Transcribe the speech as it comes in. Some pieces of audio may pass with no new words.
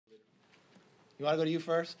You want to go to you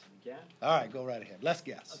first? Yeah. All right, go right ahead. Let's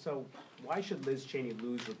guess. So why should Liz Cheney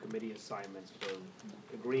lose her committee assignments for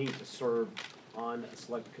agreeing to serve on a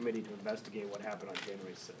select committee to investigate what happened on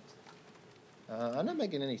January 6th? I'm not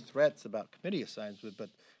making any threats about committee assignments, but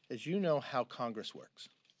as you know how Congress works,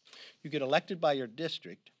 you get elected by your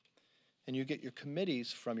district, and you get your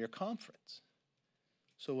committees from your conference.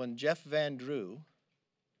 So when Jeff Van Drew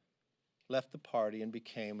left the party and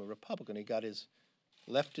became a Republican, he got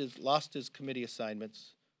lost his committee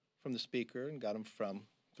assignments from the Speaker and got them from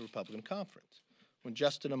the Republican conference. When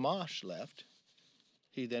Justin Amash left,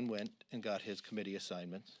 he then went and got his committee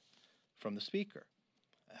assignments from the Speaker.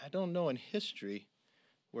 I don't know in history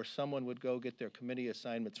where someone would go get their committee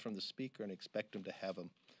assignments from the Speaker and expect them to have them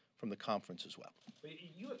from the conference as well. But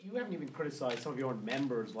you haven't even criticized some of your own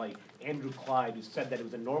members, like Andrew Clyde, who said that it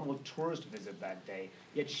was a normal tourist visit that day,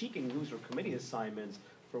 yet she can lose her committee assignments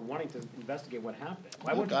for wanting to investigate what happened.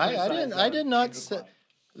 Why Look, wouldn't you I did not Andrew say, Clyde?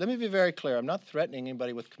 let me be very clear, I'm not threatening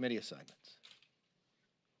anybody with committee assignments.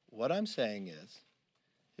 What I'm saying is,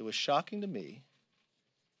 it was shocking to me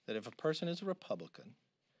that if a person is a Republican,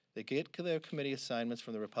 they get their committee assignments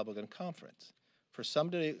from the Republican conference. For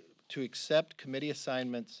somebody to accept committee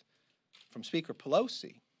assignments from Speaker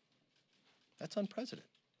Pelosi, that's unprecedented.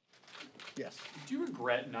 Yes. Do you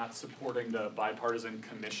regret not supporting the bipartisan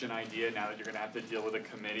commission idea now that you're going to have to deal with a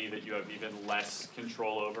committee that you have even less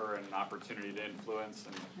control over and an opportunity to influence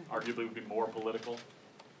and arguably would be more political?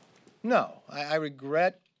 No, I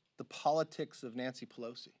regret the politics of Nancy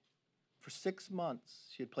Pelosi. For 6 months,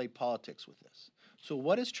 she had played politics with this. So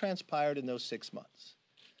what has transpired in those 6 months?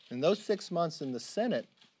 In those 6 months in the Senate,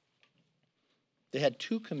 they had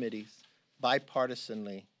 2 committees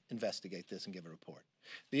bipartisanly investigate this and give a report.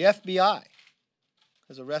 The FBI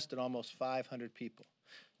has arrested almost 500 people.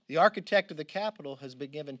 The architect of the Capitol has been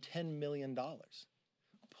given $10 million.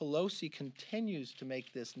 Pelosi continues to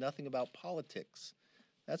make this nothing about politics.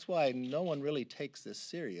 That's why no one really takes this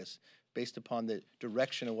serious based upon the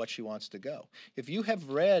direction of what she wants to go. If you have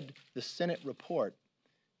read the Senate report,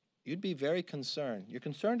 you'd be very concerned. You're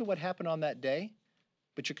concerned to what happened on that day,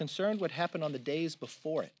 but you're concerned what happened on the days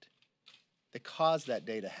before it that caused that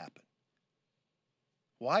day to happen.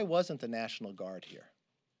 Why wasn't the National Guard here?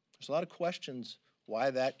 There's a lot of questions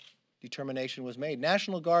why that determination was made.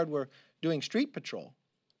 National Guard were doing street patrol,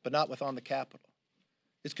 but not within the Capitol.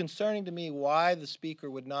 It's concerning to me why the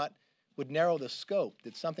Speaker would narrow the scope.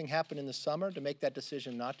 Did something happen in the summer to make that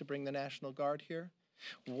decision not to bring the National Guard here?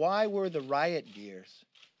 Why were the riot gears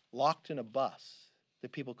locked in a bus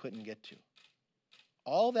that people couldn't get to?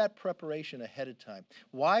 All that preparation ahead of time.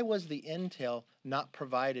 Why was the intel not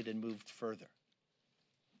provided and moved further?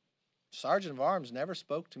 Sergeant of Arms never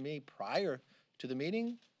spoke to me prior to the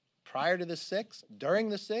meeting, prior to the 6th, during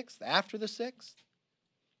the 6th, after the 6th.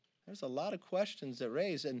 There's a lot of questions that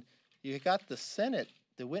raise, and you got the Senate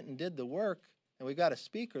that went and did the work, and we got a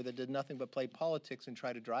Speaker that did nothing but play politics and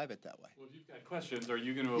try to drive it that way. Well, if you've got questions, are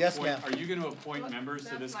you going to Yes, appoint? ma'am. Are you going to appoint members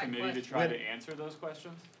to this committee to try to answer those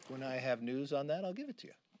questions? When I have news on that, I'll give it to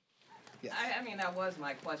you. Yes. I mean, that was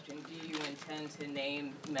my question. Do you intend to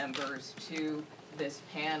name members to this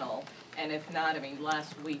panel? And if not, I mean,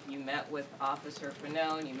 last week you met with Officer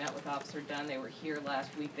Fanone, you met with Officer Dunn. They were here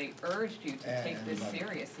last week. They urged you to take this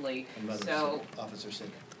seriously. So, Officer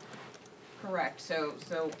Singer. correct. So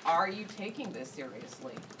are you taking this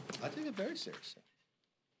seriously? I take it very seriously.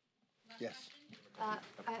 Yes.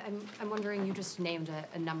 I'm wondering, you just named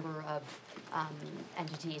a number of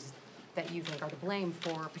entities that you think are to blame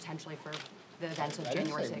for potentially for the events of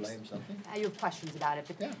January 6th. I didn't say blame something. You have questions about it,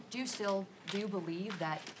 but Yeah. do you believe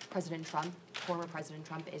that President Trump, former President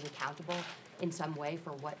Trump, is accountable in some way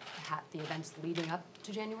for what the events leading up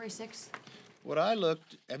to January 6th? What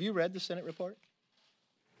have you read the Senate report?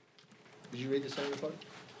 Did you read the Senate report?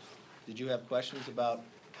 Did you have questions about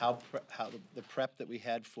how the prep that we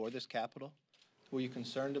had for this Capitol? Were you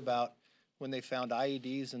concerned about when they found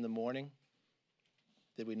IEDs in the morning?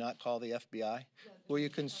 Did we not call the FBI? Were you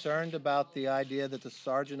concerned about the idea that the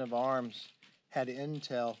Sergeant of Arms had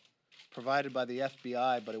intel provided by the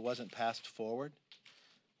FBI, but it wasn't passed forward?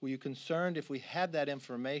 Were you concerned if we had that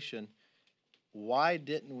information, why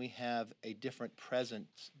didn't we have a different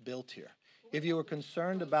presence built here? If you were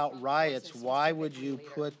concerned about riots, why would you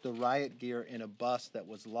put the riot gear in a bus that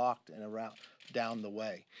was locked and around down the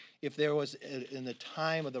way? If there was, in the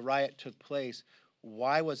time of the riot took place,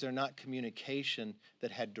 why was there not communication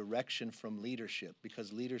that had direction from leadership?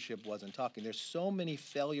 Because leadership wasn't talking. There's so many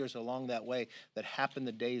failures along that way that happened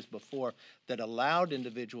the days before that allowed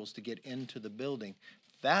individuals to get into the building.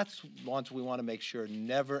 That's once we want to make sure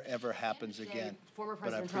never, ever happens again. Former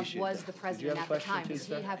But I President Trump appreciate was that. the Did you president have a at the question time. too, Does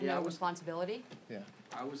he sir? have Yeah, I no was- responsibility? Yeah.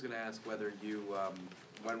 I was gonna ask whether you,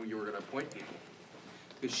 when you were gonna appoint people.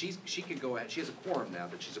 Because she can go ahead, she has a quorum now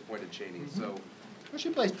that she's appointed Cheney, so, Well, she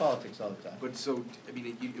plays politics all the time. but so, I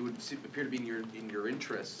mean, it would appear to be in your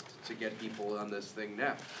interest to get people on this thing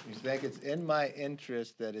now. You think it's in my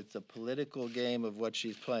interest that it's a political game of what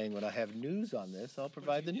she's playing. When I have news on this, I'll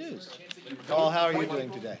provide the news. Paul, how are you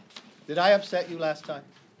doing today? Did I upset you last time?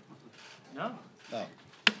 No. Oh,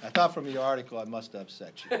 I thought from your article I must have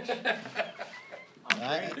upset you.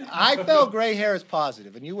 I felt gray hair is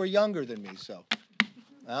positive, and you were younger than me, so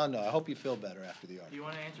I don't know. I hope you feel better after the Do article. you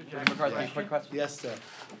want to answer Jack's McCarthy, quick question. Yes, sir.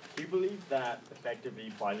 Do you believe that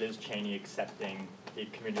effectively by Liz Cheney accepting the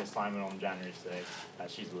committee assignment on January 6th, that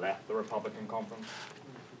she's left the Republican conference?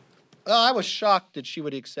 I was shocked that she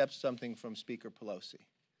would accept something from Speaker Pelosi.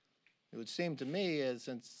 It would seem to me, as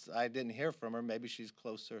since I didn't hear from her, maybe she's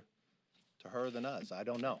closer to her than us. I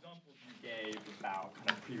don't know. Examples you gave about kind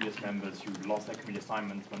of previous members who lost their committee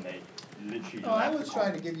assignments when they literally Oh, I left was the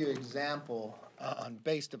trying to conference. give you an example on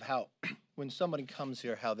based of how, when somebody comes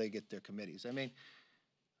here, how they get their committees. I mean,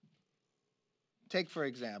 take for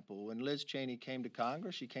example, when Liz Cheney came to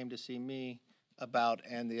Congress, she came to see me about,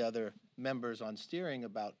 and the other members on steering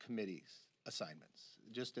about committees assignments,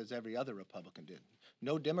 just as every other Republican did.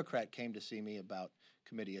 No Democrat came to see me about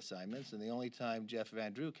committee assignments, and the only time Jeff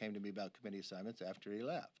Van Drew came to me about committee assignments after he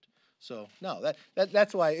left. So, no,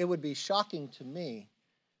 that's why it would be shocking to me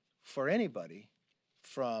for anybody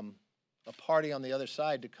from a party on the other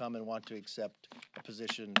side to come and want to accept a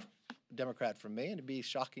position, Democrat from me, and it'd be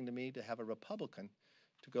shocking to me to have a Republican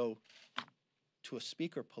to go to a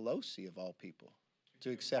Speaker Pelosi of all people to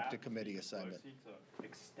accept a committee assignment. To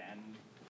extend